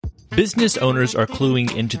Business owners are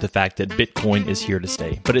cluing into the fact that Bitcoin is here to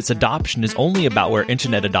stay, but its adoption is only about where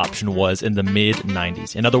internet adoption was in the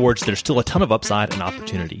mid-90s. In other words, there's still a ton of upside and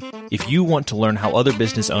opportunity. If you want to learn how other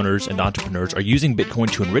business owners and entrepreneurs are using Bitcoin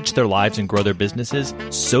to enrich their lives and grow their businesses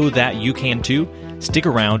so that you can too, stick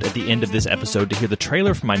around at the end of this episode to hear the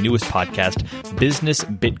trailer for my newest podcast, Business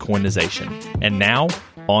Bitcoinization. And now,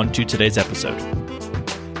 on to today's episode.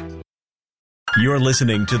 You're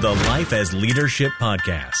listening to the Life as Leadership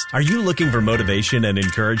Podcast. Are you looking for motivation and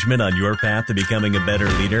encouragement on your path to becoming a better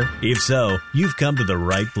leader? If so, you've come to the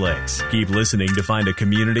right place. Keep listening to find a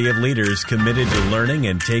community of leaders committed to learning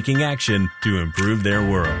and taking action to improve their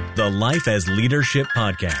world. The Life as Leadership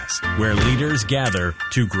Podcast, where leaders gather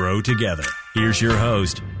to grow together. Here's your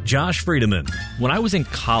host, Josh Friedemann. When I was in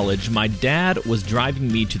college, my dad was driving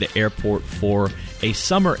me to the airport for a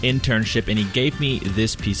summer internship, and he gave me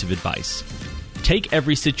this piece of advice. Take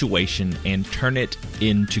every situation and turn it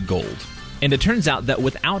into gold. And it turns out that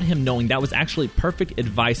without him knowing, that was actually perfect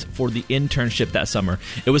advice for the internship that summer.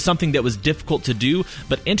 It was something that was difficult to do,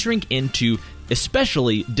 but entering into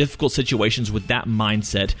especially difficult situations with that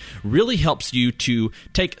mindset really helps you to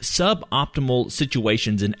take suboptimal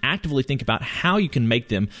situations and actively think about how you can make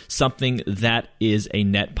them something that is a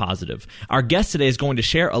net positive. Our guest today is going to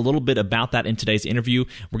share a little bit about that in today's interview.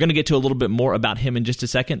 We're going to get to a little bit more about him in just a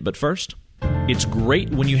second, but first, it's great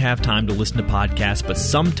when you have time to listen to podcasts, but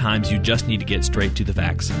sometimes you just need to get straight to the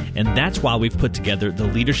facts. And that's why we've put together the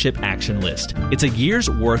Leadership Action List. It's a year's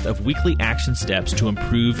worth of weekly action steps to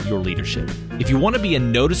improve your leadership. If you want to be a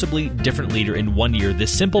noticeably different leader in 1 year,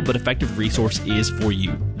 this simple but effective resource is for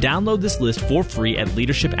you. Download this list for free at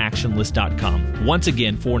leadershipactionlist.com. Once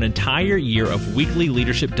again, for an entire year of weekly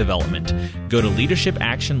leadership development, go to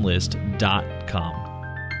leadershipactionlist.com.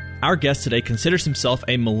 Our guest today considers himself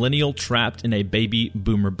a millennial trapped in a baby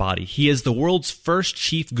boomer body. He is the world's first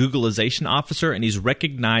chief Googleization officer, and he's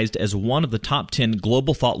recognized as one of the top 10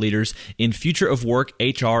 global thought leaders in future of work,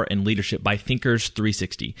 HR, and leadership by Thinkers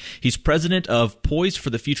 360. He's president of Poised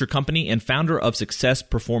for the Future Company and founder of Success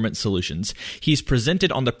Performance Solutions. He's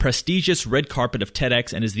presented on the prestigious red carpet of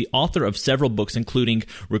TEDx and is the author of several books, including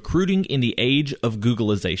Recruiting in the Age of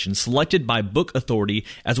Googleization, selected by Book Authority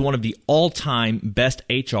as one of the all-time best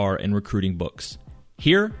HR and recruiting books.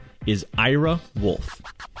 Here is Ira Wolfe.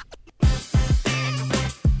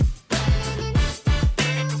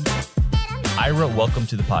 Ira, welcome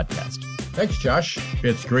to the podcast. Thanks, Josh.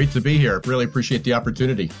 It's great to be here. Really appreciate the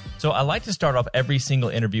opportunity. So I like to start off every single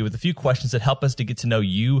interview with a few questions that help us to get to know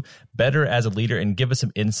you better as a leader and give us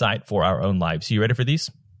some insight for our own lives. So you ready for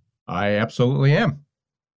these? I absolutely am.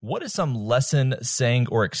 What is some lesson, saying,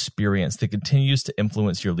 or experience that continues to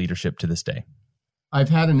influence your leadership to this day? I've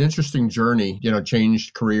had an interesting journey,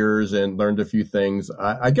 changed careers and learned a few things.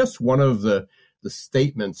 I guess one of the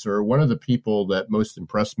statements or one of the people that most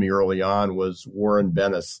impressed me early on was Warren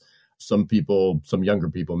Bennis. Some younger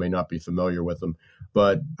people may not be familiar with him,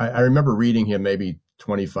 but I remember reading him maybe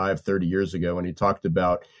 25, 30 years ago, and he talked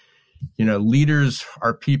about, leaders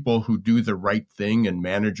are people who do the right thing and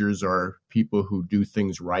managers are people who do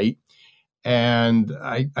things right. And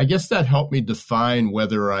I guess that helped me define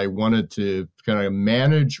whether I wanted to kind of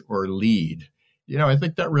manage or lead. I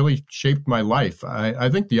think that really shaped my life. I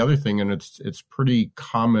think the other thing, and it's pretty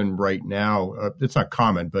common right now, it's not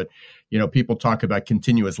common, but, people talk about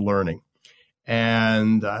continuous learning.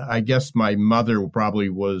 And I guess my mother probably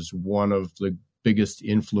was one of the biggest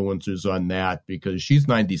influencers on that because she's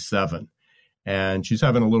 97 and she's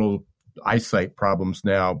having a little eyesight problems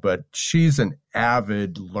now, but she's an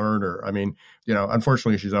avid learner. I mean,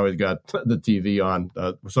 unfortunately, she's always got the TV on,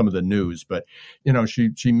 some of the news, but,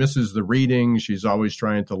 she misses the reading. She's always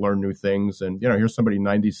trying to learn new things. And, here's somebody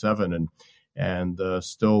 97 and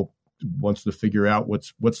still wants to figure out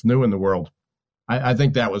what's new in the world. I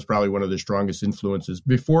think that was probably one of the strongest influences.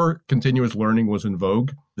 Before continuous learning was in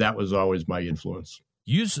vogue, that was always my influence.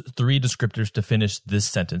 Use 3 descriptors to finish this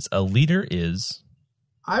sentence. A leader is...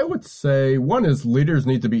 I would say one is leaders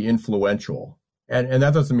need to be influential. And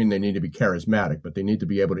that doesn't mean they need to be charismatic, but they need to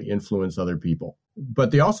be able to influence other people.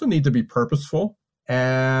 But they also need to be purposeful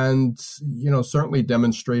and, certainly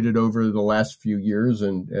demonstrated over the last few years.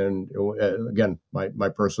 And again, my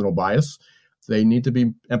personal bias, they need to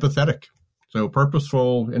be empathetic. So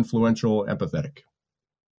purposeful, influential, empathetic.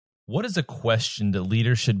 What is a question that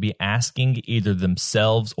leaders should be asking either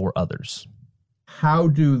themselves or others? How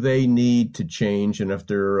do they need to change? And if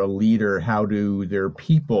they're a leader, how do their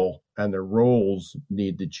people and their roles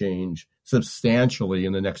need to change substantially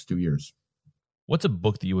in the next 2 years? What's a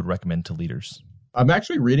book that you would recommend to leaders? I'm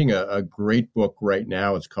actually reading a great book right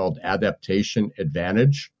now. It's called Adaptation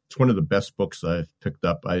Advantage. It's one of the best books I've picked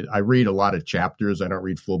up. I read a lot of chapters. I don't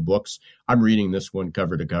read full books. I'm reading this one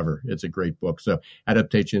cover to cover. It's a great book. So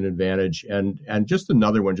Adaptation Advantage. And just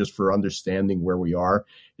another one, just for understanding where we are,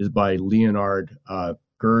 is by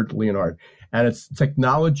Gerd Leonhard. And it's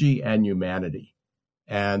Technology and Humanity.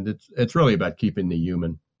 And it's really about keeping the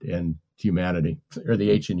human in humanity, or the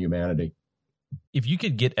H in humanity. If you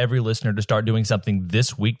could get every listener to start doing something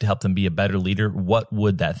this week to help them be a better leader, what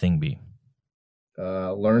would that thing be?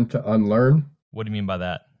 Learn to unlearn. What do you mean by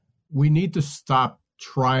that? We need to stop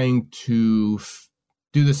trying to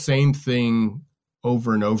do the same thing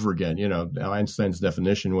over and over again. You know, Einstein's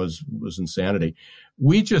definition was insanity.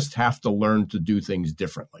 We just have to learn to do things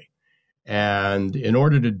differently. And in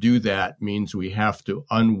order to do that means we have to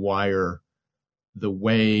unwire the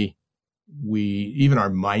way even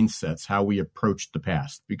our mindsets, how we approach the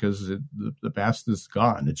past, because the past is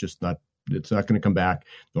gone. It's not going to come back.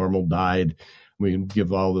 Normal died. We can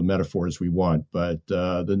give all the metaphors we want, but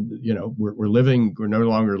we're no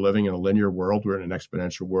longer living in a linear world. We're in an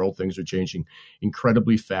exponential world. Things are changing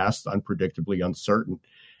incredibly fast, unpredictably uncertain.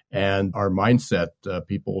 And our mindset,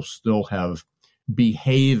 people still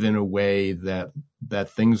behave in a way that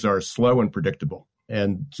things are slow and predictable.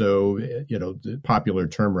 And so, the popular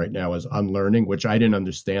term right now is unlearning, which I didn't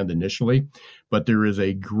understand initially, but there is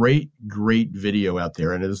a great, great video out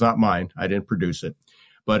there, and it is not mine. I didn't produce it.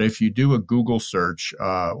 But if you do a Google search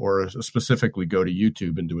or specifically go to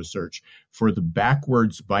YouTube and do a search for the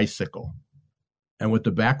backwards bicycle, and what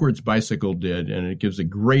the backwards bicycle did, and it gives a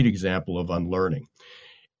great example of unlearning.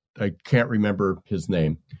 I can't remember his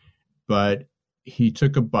name, but he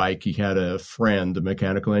took a bike. He had a friend, a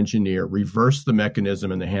mechanical engineer, reverse the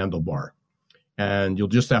mechanism in the handlebar. And you'll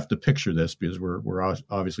just have to picture this because we're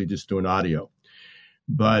obviously just doing audio.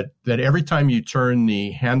 But that every time you turn the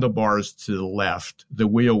handlebars to the left, the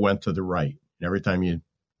wheel went to the right. And every time you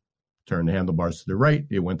turn the handlebars to the right,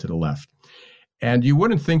 it went to the left. And you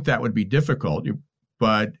wouldn't think that would be difficult,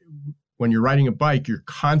 but when you're riding a bike, you're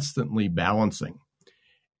constantly balancing.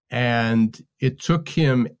 And it took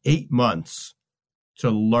him 8 months to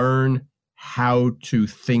learn how to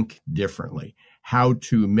think differently, how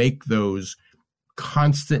to make those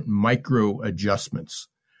constant micro adjustments.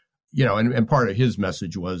 And part of his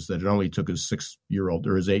message was that it only took his 6-year-old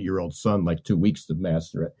or his 8-year-old son like 2 weeks to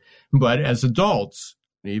master it. But as adults,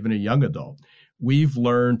 even a young adult, we've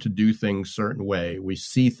learned to do things a certain way. We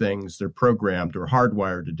see things, they're programmed or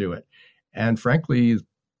hardwired to do it. And frankly,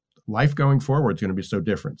 life going forward is going to be so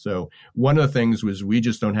different. So one of the things was we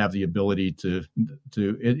just don't have the ability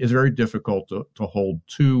it's very difficult to hold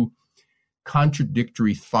two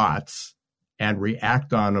contradictory thoughts and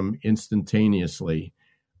react on them instantaneously.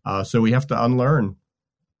 So we have to unlearn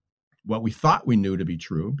what we thought we knew to be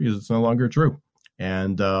true because it's no longer true,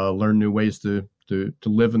 and learn new ways to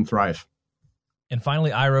live and thrive. And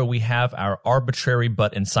finally, Ira, we have our arbitrary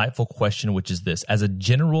but insightful question, which is this. As a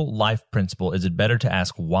general life principle, is it better to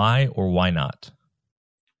ask why or why not?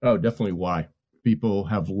 Oh, definitely why. People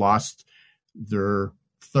have lost their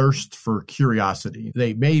thirst for curiosity.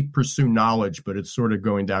 They may pursue knowledge, but it's sort of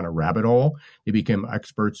going down a rabbit hole. They become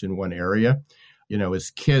experts in one area.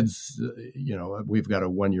 As kids, we've got a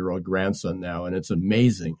 1-year-old grandson now, and it's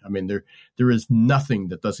amazing. I mean, there is nothing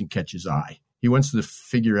that doesn't catch his eye. He wants to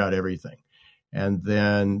figure out everything. And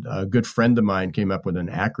then a good friend of mine came up with an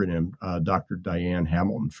acronym, Dr. Diane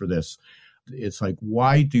Hamilton, for this. It's like,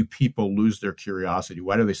 why do people lose their curiosity?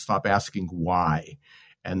 Why do they stop asking why?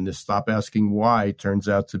 And this stop asking why turns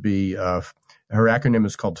out to be, her acronym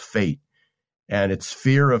is called FATE. And it's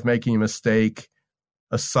fear of making a mistake,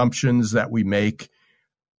 assumptions that we make,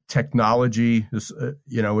 technology.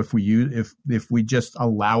 If we just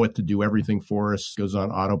allow it to do everything for us, goes on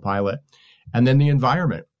autopilot. And then the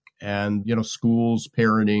environment. And, schools,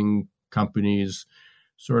 parenting, companies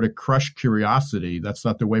sort of crush curiosity. That's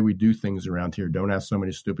not the way we do things around here. Don't ask so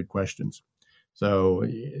many stupid questions. So,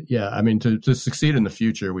 yeah, I mean, to succeed in the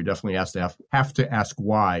future, we definitely have to ask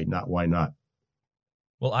why, not why not.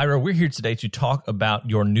 Well, Ira, we're here today to talk about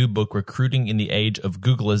your new book, Recruiting in the Age of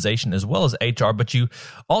Googleization, as well as HR, but you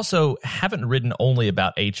also haven't written only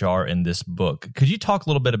about HR in this book. Could you talk a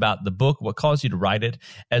little bit about the book, what caused you to write it,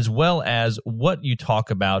 as well as what you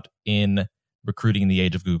talk about in Recruiting in the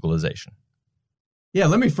Age of Googleization? Yeah,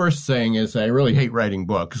 let me first saying is I really hate writing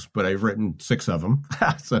books, but I've written 6 of them.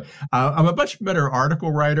 So I'm a much better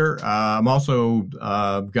article writer. I'm also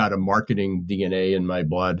got a marketing DNA in my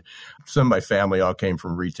blood. Some of my family all came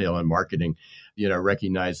from retail and marketing,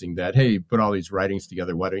 recognizing that, hey, you put all these writings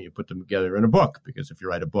together. Why don't you put them together in a book? Because if you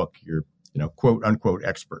write a book, you're, quote unquote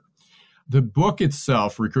expert. The book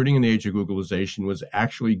itself, Recruiting in the Age of Googleization, was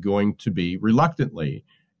actually going to be reluctantly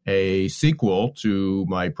a sequel to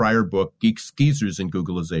my prior book, Geeks, Geezers, and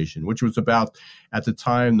Googlization, which was about, at the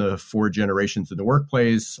time, the 4 generations in the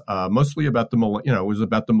workplace, mostly about it was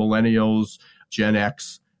about the millennials, Gen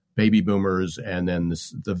X, baby boomers, and then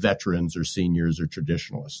the veterans or seniors or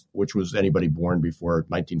traditionalists, which was anybody born before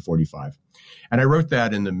 1945. And I wrote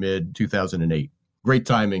that in the mid-2008. Great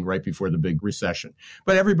timing, right before the big recession.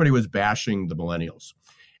 But everybody was bashing the millennials.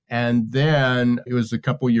 And then it was a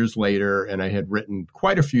couple years later, and I had written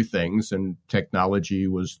quite a few things, and technology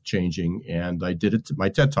was changing, and I did my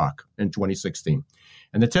TED Talk in 2016.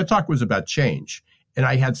 And the TED Talk was about change. And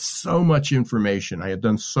I had so much information. I had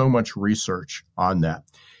done so much research on that.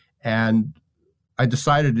 And I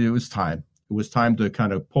decided it was time. It was time to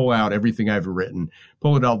kind of pull out everything I've written,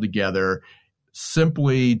 pull it all together,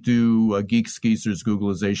 simply do a Geeks, Geezers,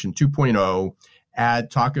 Googlization 2.0,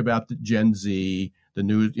 talk about the Gen Z, the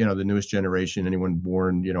newest generation, anyone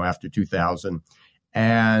born, after 2000,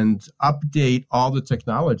 and update all the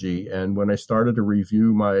technology. And when I started to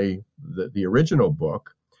review the original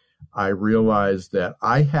book, I realized that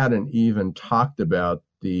I hadn't even talked about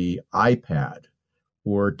the iPad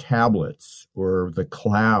or tablets or the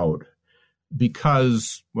cloud,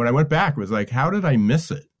 because when I went back, it was like, how did I miss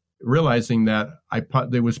it? Realizing that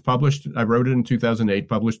it was published, I wrote it in 2008,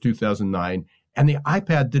 published 2009, and the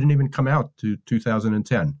iPad didn't even come out to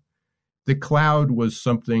 2010. The cloud was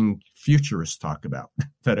something futurists talk about,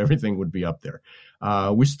 that everything would be up there.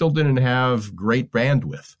 We still didn't have great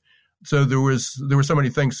bandwidth. So there were so many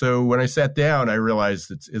things. So when I sat down, I realized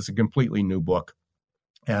it's a completely new book.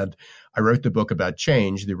 And I wrote the book about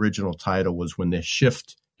change. The original title was When the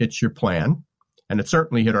Shift Hits Your Plan. And it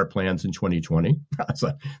certainly hit our plans in 2020,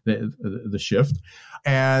 the shift.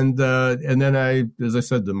 And then as I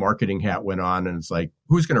said, the marketing hat went on, and it's like,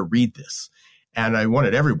 who's going to read this? And I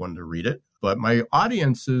wanted everyone to read it. But my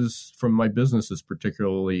audiences from my businesses,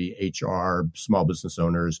 particularly HR, small business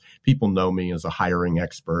owners, people know me as a hiring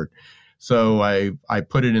expert. So I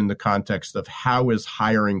put it in the context of how is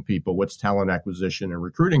hiring people, what's talent acquisition and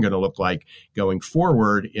recruiting going to look like going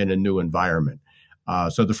forward in a new environment.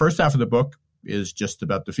 So the first half of the book is just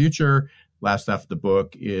about the future. Last half of the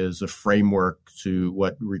book is a framework to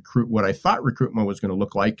what I thought recruitment was going to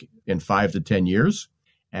look like in 5 to 10 years.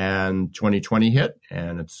 And 2020 hit,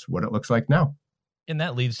 and it's what it looks like now. And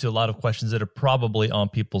that leads to a lot of questions that are probably on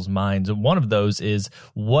people's minds. And one of those is,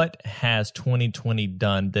 what has 2020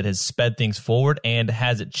 done that has sped things forward, and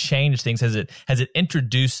has it changed things? Has it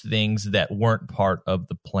introduced things that weren't part of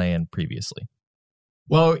the plan previously?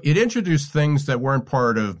 Well, it introduced things that weren't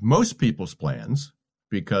part of most people's plans,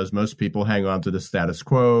 because most people hang on to the status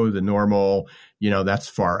quo, the normal, that's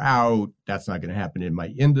far out. That's not going to happen in my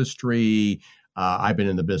industry. I've been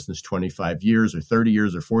in the business 25 years or 30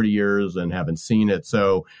 years or 40 years and haven't seen it.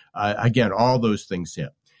 So again, all those things hit.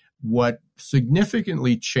 What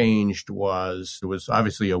significantly changed it was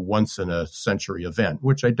obviously a once in a century event,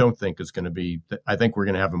 which I don't think is going to be, I think we're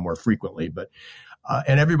going to have them more frequently, but,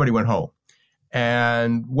 and everybody went home.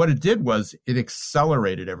 And what it did was it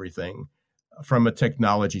accelerated everything from a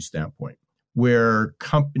technology standpoint, where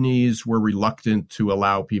companies were reluctant to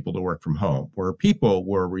allow people to work from home, where people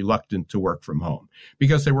were reluctant to work from home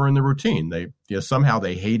because they were in the routine. Somehow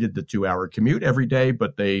they hated the 2-hour commute every day,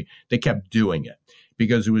 but they kept doing it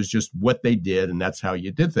because it was just what they did, and that's how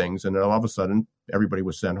you did things. And then all of a sudden, everybody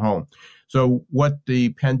was sent home. So what the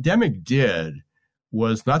pandemic did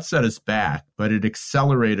was not set us back, but it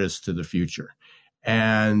accelerated us to the future.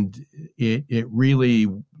 And it really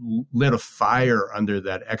lit a fire under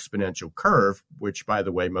that exponential curve, which, by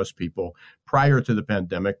the way, most people prior to the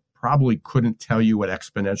pandemic probably couldn't tell you what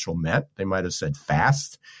exponential meant. They might have said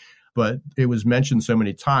fast, but it was mentioned so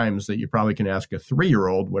many times that you probably can ask a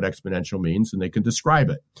 3-year-old what exponential means and they can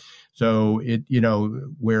describe it. So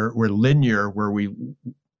we're linear, where we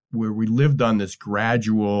lived on this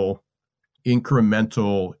gradual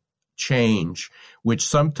incremental change, which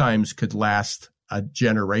sometimes could last a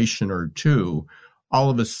generation or two. All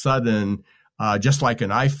of a sudden, just like an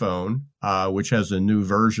iPhone, which has a new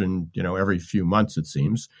version, every few months, it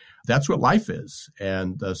seems, that's what life is.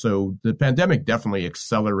 And so the pandemic definitely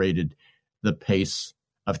accelerated the pace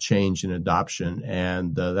of change and adoption,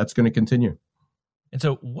 and that's going to continue. And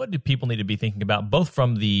so what do people need to be thinking about, both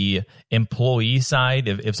from the employee side,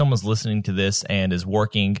 if someone's listening to this and is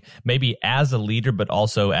working maybe as a leader, but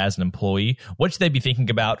also as an employee, what should they be thinking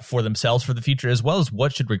about for themselves for the future, as well as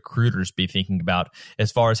what should recruiters be thinking about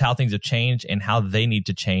as far as how things have changed and how they need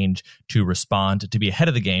to change to respond, to be ahead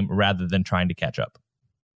of the game rather than trying to catch up?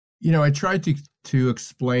 I tried to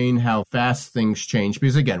explain how fast things change,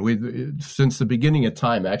 because again, since the beginning of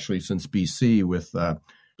time, actually since BC with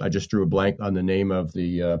I just drew a blank on the name of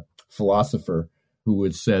the philosopher who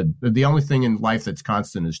had said, the only thing in life that's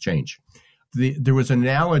constant is change. There was an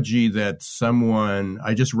analogy that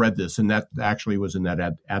I just read this, and that actually was in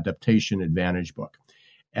that Adaptation Advantage book.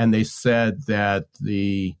 And they said that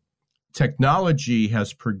the technology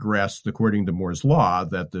has progressed according to Moore's law,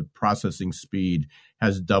 that the processing speed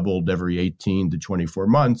has doubled every 18 to 24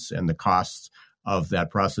 months, and the cost of that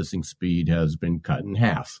processing speed has been cut in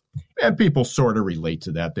half. And people sort of relate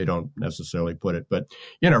to that. They don't necessarily put it. But,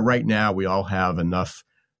 right now we all have enough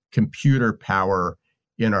computer power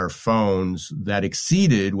in our phones that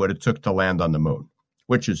exceeded what it took to land on the moon,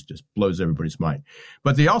 which just blows everybody's mind.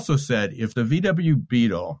 But they also said if the VW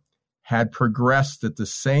Beetle had progressed at the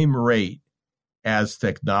same rate as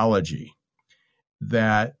technology,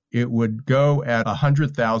 that it would go at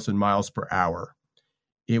 100,000 miles per hour.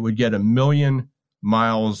 It would get 1 million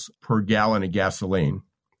miles per gallon of gasoline,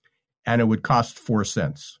 and it would cost 4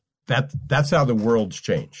 cents. That's how the world's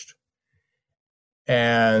changed.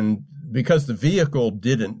 And because the vehicle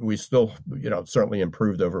didn't, we still, certainly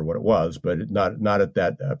improved over what it was, but not at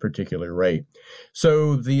that particular rate.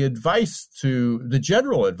 So the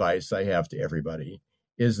general advice I have to everybody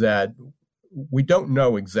is that we don't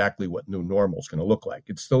know exactly what new normal is going to look like.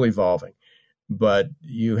 It's still evolving, but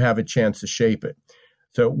you have a chance to shape it.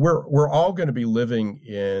 So we're all going to be living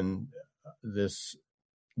in this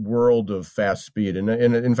world of fast speed. And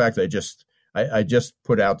in fact, I just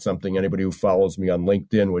put out something, anybody who follows me on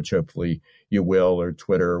LinkedIn, which hopefully you will, or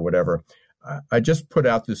Twitter or whatever, I just put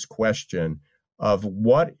out this question of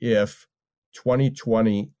what if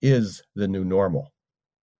 2020 is the new normal?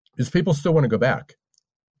 Because people still want to go back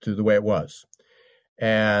to the way it was.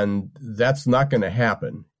 And that's not going to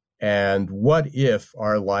happen. And what if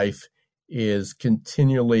our life is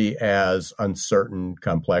continually as uncertain,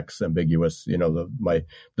 complex, ambiguous, the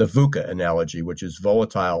VUCA analogy, which is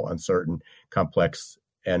volatile, uncertain, complex,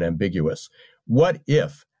 and ambiguous. What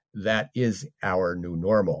if that is our new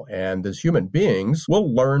normal? And as human beings,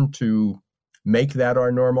 we'll learn to make that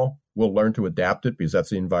our normal. We'll learn to adapt it because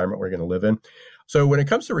that's the environment we're going to live in. So when it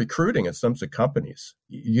comes to recruiting at some companies,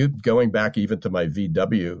 going back even to my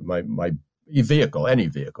VW, my vehicle, any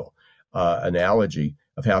vehicle analogy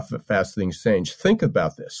of how fast things change. Think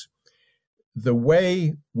about this. The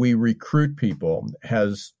way we recruit people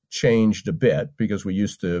has changed a bit because we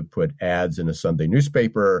used to put ads in a Sunday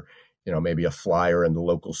newspaper, maybe a flyer in the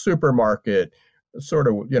local supermarket, sort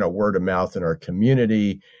of, word of mouth in our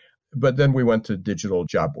community. But then we went to digital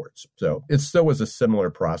job boards. So it still was a similar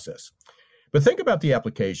process. But think about the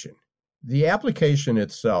application. The application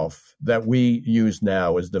itself that we use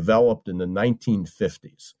now is developed in the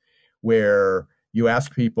 1950s, where you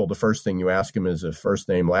ask people, the first thing you ask them is a first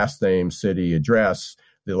name, last name, city, address,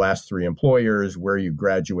 the last 3 employers, where you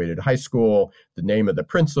graduated high school, the name of the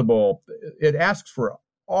principal. It asks for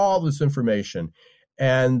all this information.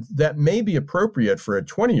 And that may be appropriate for a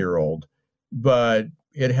 20-year-old, but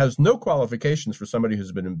it has no qualifications for somebody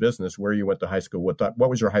who's been in business, where you went to high school, what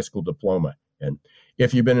was your high school diploma, and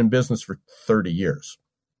if you've been in business for 30 years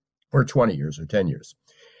or 20 years or 10 years.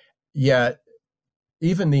 Yet,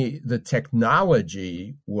 even the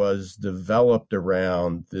technology was developed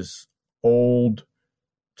around this old,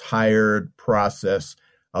 tired process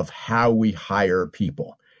of how we hire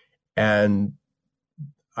people. And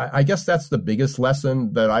I guess that's the biggest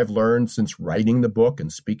lesson that I've learned since writing the book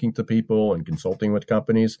and speaking to people and consulting with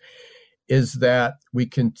companies, is that we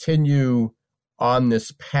continue on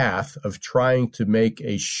this path of trying to make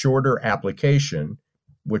a shorter application,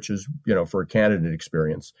 which is, for a candidate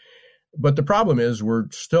experience. But the problem is we're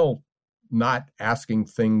still not asking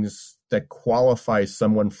things that qualify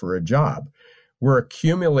someone for a job. We're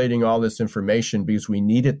accumulating all this information because we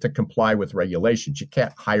need it to comply with regulations. You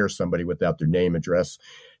can't hire somebody without their name, address.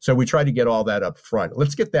 So we try to get all that up front.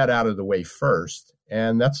 Let's get that out of the way first.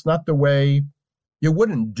 And that's not the way. You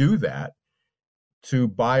wouldn't do that to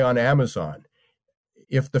buy on Amazon.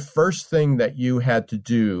 If the first thing that you had to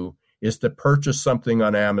do is to purchase something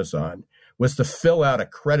on Amazon was to fill out a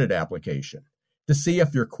credit application to see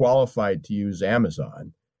if you're qualified to use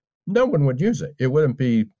Amazon, no one would use it. It wouldn't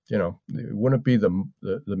be, it wouldn't be the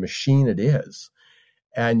machine it is.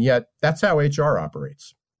 And yet that's how HR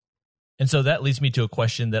operates. And so that leads me to a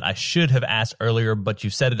question that I should have asked earlier, but you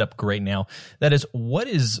set it up great now. That is, what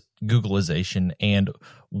is Googleization, and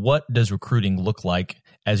what does recruiting look like,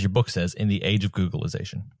 as your book says, in the age of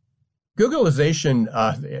Googleization? Googleization,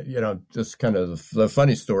 just kind of the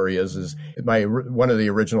funny story is one of the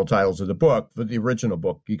original titles of the book, but the original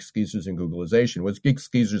book, Geeks, Geezers, and Googleization, was Geeks,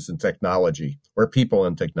 Geezers, and Technology, or People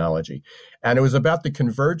and Technology. And it was about the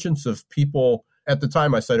convergence of people At the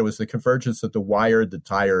time, I said it was the convergence of the wired, the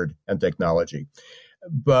tired, and technology.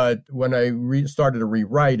 But when I started to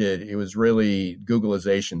rewrite it, it was really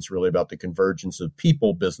Googleization is really about the convergence of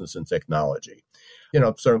people, business, and technology.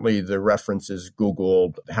 Certainly the reference is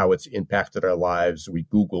Google, how it's impacted our lives. We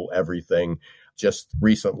Google everything. Just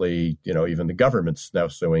recently, even the government's now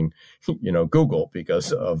suing, Google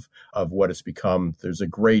because of what it's become. There's a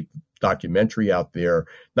great documentary out there,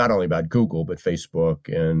 not only about Google, but Facebook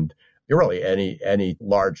and really any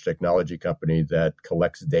large technology company that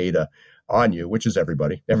collects data on you, which is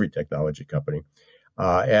everybody, every technology company.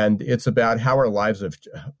 And it's about how our lives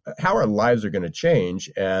are going to change.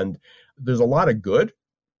 And there's a lot of good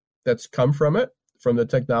that's come from it, from the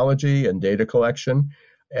technology and data collection.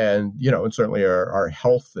 And, and certainly our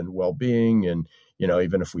health and well-being and,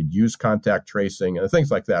 even if we use contact tracing and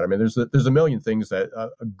things like that. I mean, there's a million things that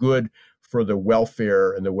are good for the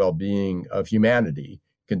welfare and the well-being of humanity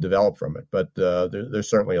can develop from it. But there's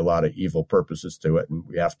certainly a lot of evil purposes to it, and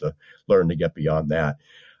we have to learn to get beyond that.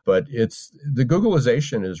 But the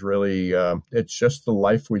Googleization is really, it's just the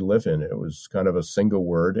life we live in. It was kind of a single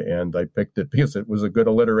word, and I picked it because it was a good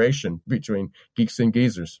alliteration between geeks and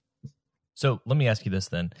geezers. So let me ask you this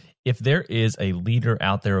then. If there is a leader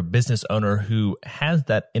out there, a business owner who has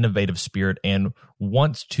that innovative spirit and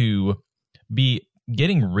wants to be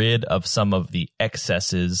getting rid of some of the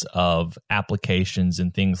excesses of applications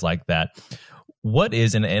and things like that, what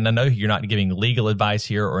is, and I know you're not giving legal advice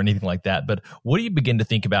here or anything like that, but what do you begin to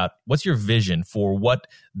think about? What's your vision for what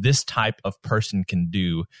this type of person can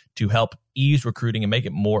do to help ease recruiting and make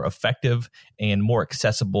it more effective and more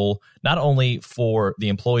accessible, not only for the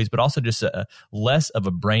employees, but also just less of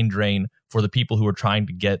a brain drain for the people who are trying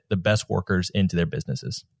to get the best workers into their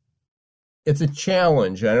businesses? It's a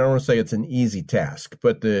challenge. I don't want to say it's an easy task,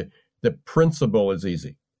 but the principle is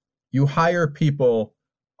easy. You hire people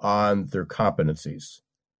on their competencies,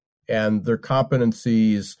 and their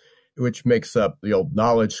competencies, which makes up the old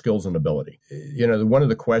knowledge, skills, and ability. One of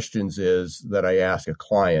the questions is that I ask a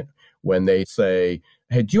client when they say,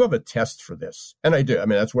 hey, do you have a test for this? And I do. I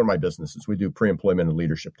mean, that's one of my businesses. We do pre-employment and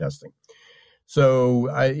leadership testing. So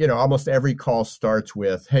almost every call starts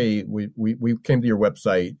with, hey, we came to your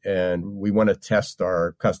website and we want to test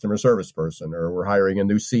our customer service person, or we're hiring a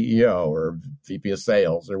new CEO or VP of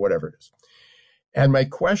sales or whatever it is. And my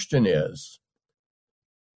question is,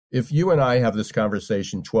 if you and I have this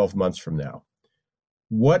conversation 12 months from now,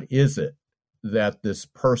 what is it that this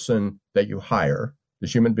person that you hire,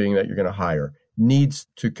 this human being that you're going to hire, needs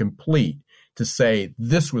to complete to say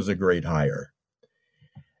this was a great hire?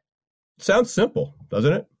 It sounds simple,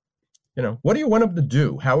 doesn't it? What do you want them to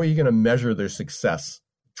do? How are you going to measure their success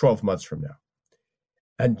 12 months from now?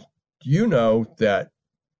 And you know that,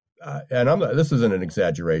 this isn't an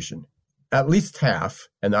exaggeration, at least half,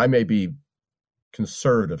 and I may be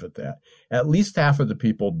conservative at that, at least half of the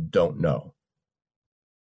people don't know.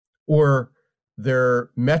 Or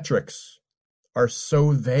their metrics are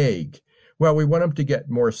so vague. Well, we want them to get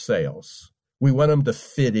more sales. We want them to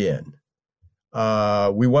fit in.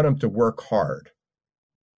 We want them to work hard.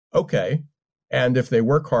 Okay. And if they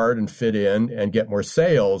work hard and fit in and get more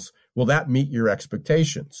sales, will that meet your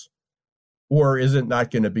expectations? Or is it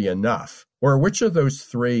not going to be enough? Or which of those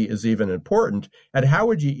three is even important? And how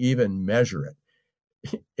would you even measure it?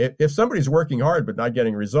 If somebody's working hard but not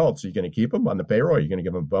getting results, are you going to keep them on the payroll? Are you going to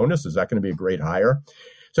give them a bonus? Is that going to be a great hire?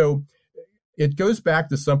 So it goes back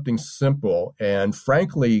to something simple. And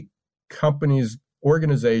frankly, companies,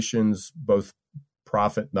 organizations, both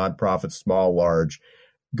profit, nonprofit, small, large,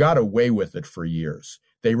 got away with it for years.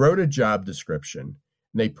 They wrote a job description,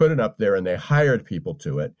 and they put it up there, and they hired people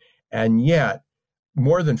to it. And yet,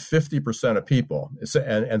 more than 50% of people,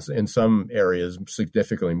 and in some areas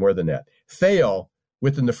significantly more than that, fail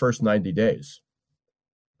within the first 90 days.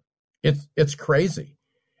 It's crazy.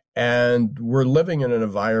 And we're living in an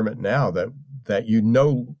environment now that you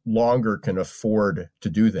no longer can afford to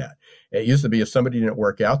do that. It used to be if somebody didn't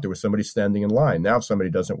work out, there was somebody standing in line. Now if somebody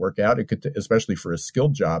doesn't work out, it could, especially for a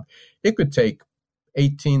skilled job, it could take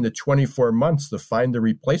 18 to 24 months to find the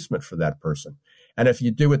replacement for that person. And if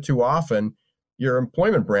you do it too often, your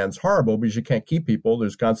employment brand's horrible because you can't keep people.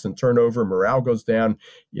 There's constant turnover, morale goes down.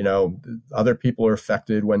 Other people are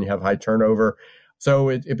affected when you have high turnover. So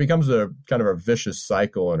it becomes a kind of a vicious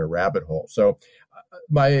cycle and a rabbit hole. So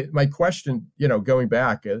my question, going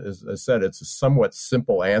back, as I said, it's a somewhat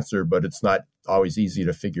simple answer, but it's not always easy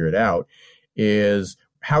to figure it out, is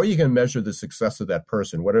how are you going to measure the success of that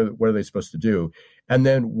person? What are they supposed to do? And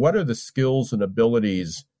then what are the skills and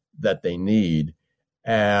abilities that they need?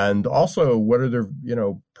 And also, what are their,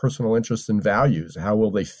 personal interests and values? How will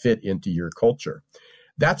they fit into your culture?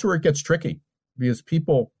 That's where it gets tricky, because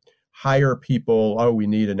people hire people. Oh, we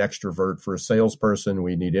need an extrovert for a salesperson.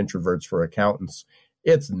 We need introverts for accountants.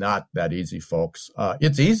 It's not that easy, folks.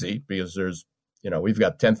 It's easy because we've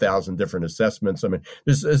got 10,000 different assessments. I mean,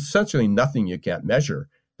 there's essentially nothing you can't measure.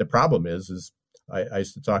 The problem is I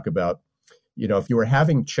used to talk about, if you were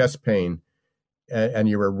having chest pain and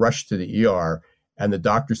you were rushed to the ER and the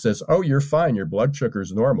doctor says, oh, you're fine, your blood sugar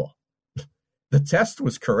is normal. The test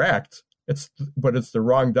was correct, but it's the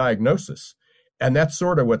wrong diagnosis. And that's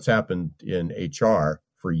sort of what's happened in HR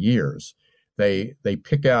for years. They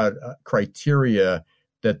pick out criteria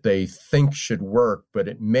that they think should work, but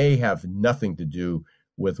it may have nothing to do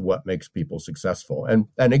with what makes people successful. And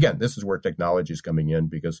again, this is where technology is coming in,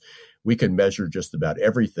 because we can measure just about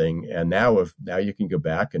everything. And now you can go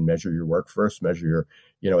back and measure your work first, measure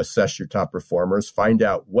your, assess your top performers, find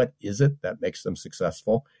out what is it that makes them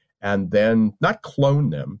successful, and then not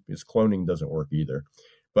clone them, because cloning doesn't work either.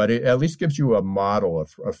 But it at least gives you a model,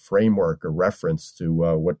 a framework, a reference to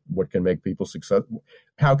what can make people successful.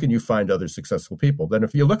 How can you find other successful people? Then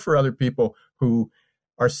if you look for other people who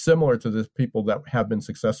are similar to the people that have been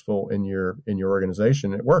successful in your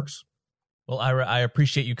organization, it works. Well, Ira, I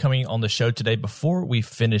appreciate you coming on the show today. Before we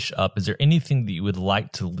finish up, is there anything that you would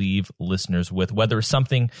like to leave listeners with, whether it's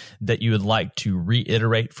something that you would like to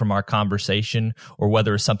reiterate from our conversation, or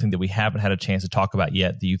whether it's something that we haven't had a chance to talk about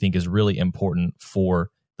yet that you think is really important for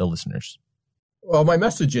the listeners? Well, my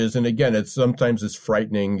message is, and again, sometimes it's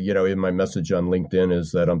frightening, in my message on LinkedIn,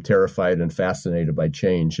 is that I'm terrified and fascinated by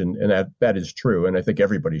change. And that is true. And I think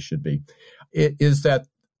everybody should be. It is that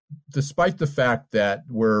despite the fact that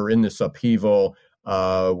we're in this upheaval,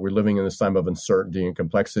 we're living in this time of uncertainty and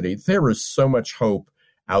complexity, there is so much hope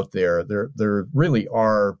out there. There really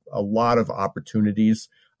are a lot of opportunities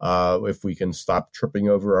if we can stop tripping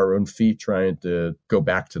over our own feet, trying to go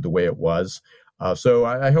back to the way it was. So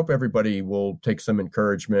I hope everybody will take some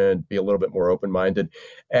encouragement, be a little bit more open-minded.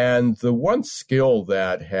 And the one skill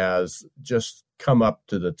that has just come up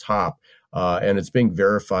to the top, and it's being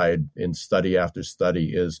verified in study after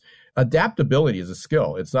study, is adaptability is a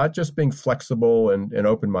skill. It's not just being flexible and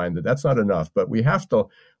open-minded. That's not enough. But we have to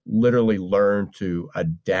literally learn to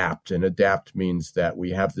adapt. And adapt means that we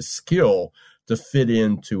have the skill to fit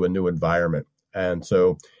into a new environment. And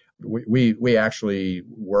so we actually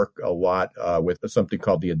work a lot with something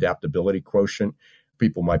called the adaptability quotient.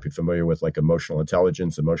 People might be familiar with like emotional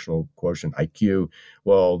intelligence, emotional quotient, IQ.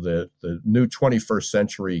 Well, the new 21st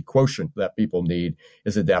century quotient that people need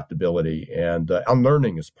is adaptability. And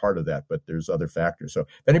unlearning is part of that, but there's other factors. So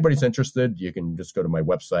if anybody's interested, you can just go to my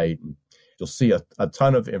website and you'll see a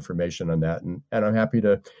ton of information on that. And I'm happy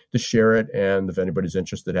to share it. And if anybody's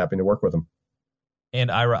interested, happy to work with them. And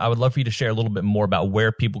Ira, I would love for you to share a little bit more about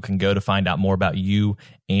where people can go to find out more about you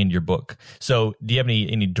and your book. So do you have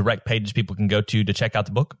any direct pages people can go to check out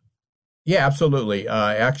the book? Yeah, absolutely.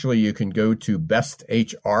 Actually, you can go to Best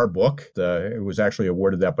HR Book. It was actually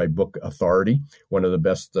awarded that by Book Authority, one of the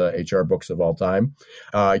best HR books of all time.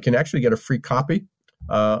 You can actually get a free copy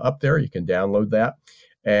up there. You can download that.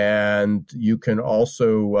 And you can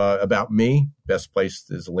also, about me, best place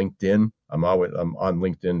is LinkedIn. I'm on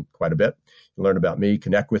LinkedIn quite a bit. You learn about me,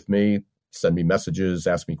 connect with me, send me messages,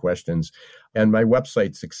 ask me questions. And my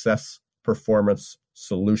website,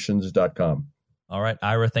 successperformancesolutions.com. All right,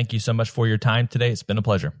 Ira, thank you so much for your time today. It's been a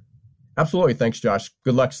pleasure. Absolutely. Thanks, Josh.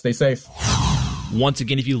 Good luck. Stay safe. Once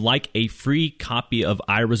again, if you like a free copy of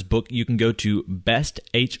Ira's book, you can go to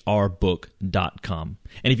besthrbook.com.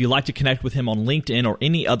 And if you'd like to connect with him on LinkedIn or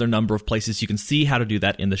any other number of places, you can see how to do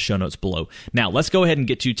that in the show notes below. Now, let's go ahead and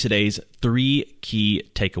get to today's 3 key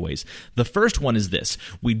takeaways. The first one is this: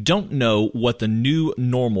 we don't know what the new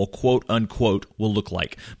normal, quote unquote, will look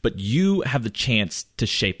like, but you have the chance to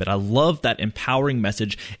shape it. I love that empowering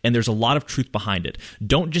message, and there's a lot of truth behind it.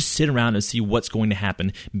 Don't just sit around and see what's going to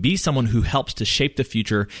happen. Be someone who helps to shape the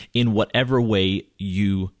future in whatever way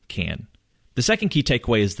you can. The second key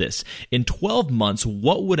takeaway is this: in 12 months,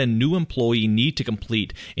 what would a new employee need to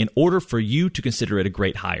complete in order for you to consider it a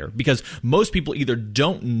great hire? Because most people either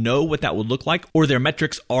don't know what that would look like or their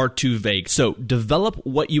metrics are too vague. So develop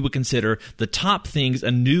what you would consider the top things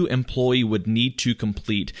a new employee would need to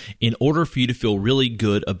complete in order for you to feel really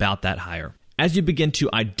good about that hire. As you begin to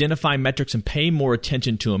identify metrics and pay more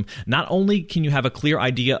attention to them, not only can you have a clear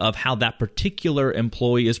idea of how that particular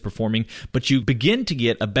employee is performing, but you begin to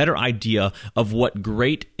get a better idea of what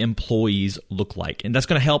great employees look like. And that's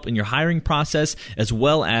going to help in your hiring process as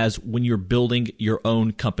well as when you're building your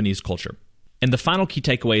own company's culture. And the final key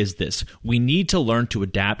takeaway is this: we need to learn to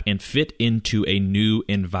adapt and fit into a new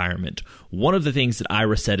environment. One of the things that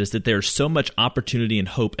Ira said is that there's so much opportunity and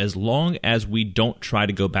hope as long as we don't try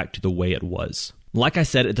to go back to the way it was. Like I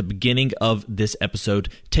said at the beginning of this episode,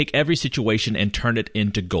 take every situation and turn it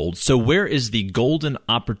into gold. So where is the golden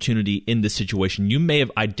opportunity in this situation? You may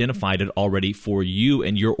have identified it already for you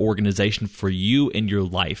and your organization, for you and your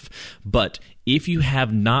life. But if you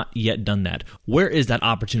have not yet done that, where is that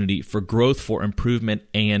opportunity for growth, for improvement,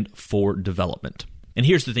 and for development? And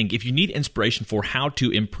here's the thing: if you need inspiration for how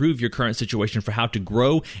to improve your current situation, for how to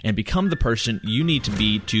grow and become the person you need to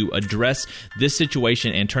be to address this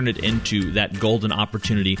situation and turn it into that golden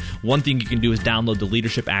opportunity, one thing you can do is download the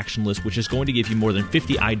Leadership Action List, which is going to give you more than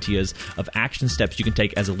 50 ideas of action steps you can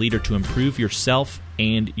take as a leader to improve yourself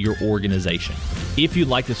and your organization. If you'd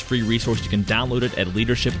like this free resource, you can download it at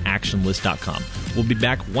leadershipactionlist.com. We'll be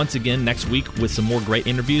back once again next week with some more great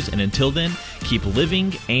interviews, and until then, keep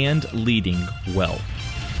living and leading well.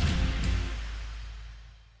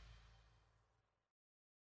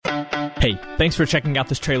 Hey, thanks for checking out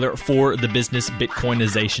this trailer for the Business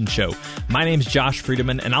Bitcoinization Show. My name's Josh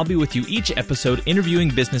Friedemann, and I'll be with you each episode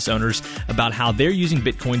interviewing business owners about how they're using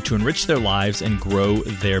Bitcoin to enrich their lives and grow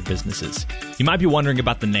their businesses. You might be wondering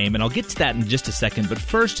about the name, and I'll get to that in just a second, but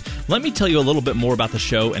first, let me tell you a little bit more about the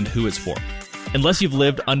show and who it's for. Unless you've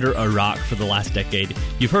lived under a rock for the last decade,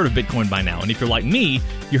 you've heard of Bitcoin by now. And if you're like me,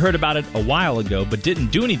 you heard about it a while ago, but didn't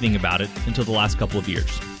do anything about it until the last couple of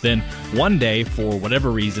years. Then one day, for whatever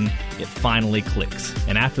reason, it finally clicks.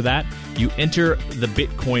 And after that, you enter the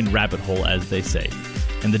Bitcoin rabbit hole, as they say.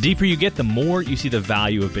 And the deeper you get, the more you see the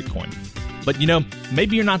value of Bitcoin. But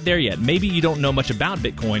maybe you're not there yet. Maybe you don't know much about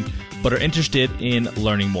Bitcoin, but are interested in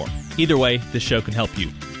learning more. Either way, this show can help you.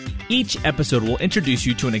 Each episode will introduce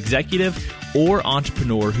you to an executive or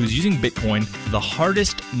entrepreneur who's using Bitcoin, the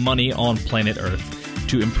hardest money on planet Earth,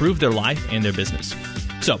 to improve their life and their business.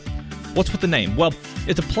 So, what's with the name? Well,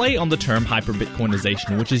 it's a play on the term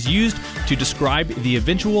hyper-Bitcoinization, which is used to describe the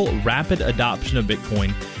eventual rapid adoption of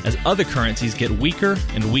Bitcoin as other currencies get weaker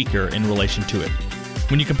and weaker in relation to it.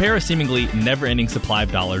 When you compare a seemingly never-ending supply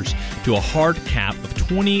of dollars to a hard cap of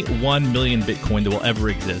 21 million Bitcoin that will ever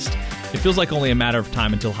exist, it feels like only a matter of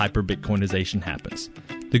time until hyper-Bitcoinization happens.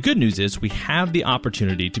 The good news is we have the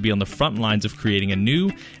opportunity to be on the front lines of creating a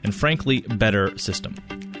new and frankly better system.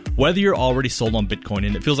 Whether you're already sold on Bitcoin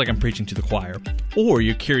and it feels like I'm preaching to the choir, or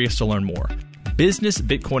you're curious to learn more, Business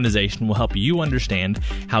Bitcoinization will help you understand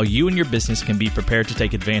how you and your business can be prepared to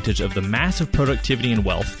take advantage of the massive productivity and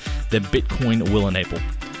wealth that Bitcoin will enable.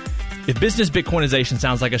 If Business Bitcoinization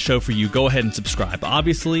sounds like a show for you, go ahead and subscribe.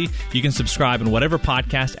 Obviously, you can subscribe in whatever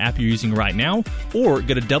podcast app you're using right now, or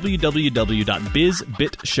go to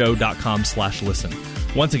www.bizbitshow.com/listen.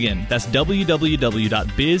 Once again, that's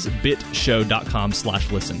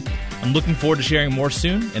www.bizbitshow.com/listen. I'm looking forward to sharing more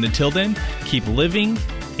soon, and until then, keep living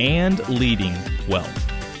and leading well.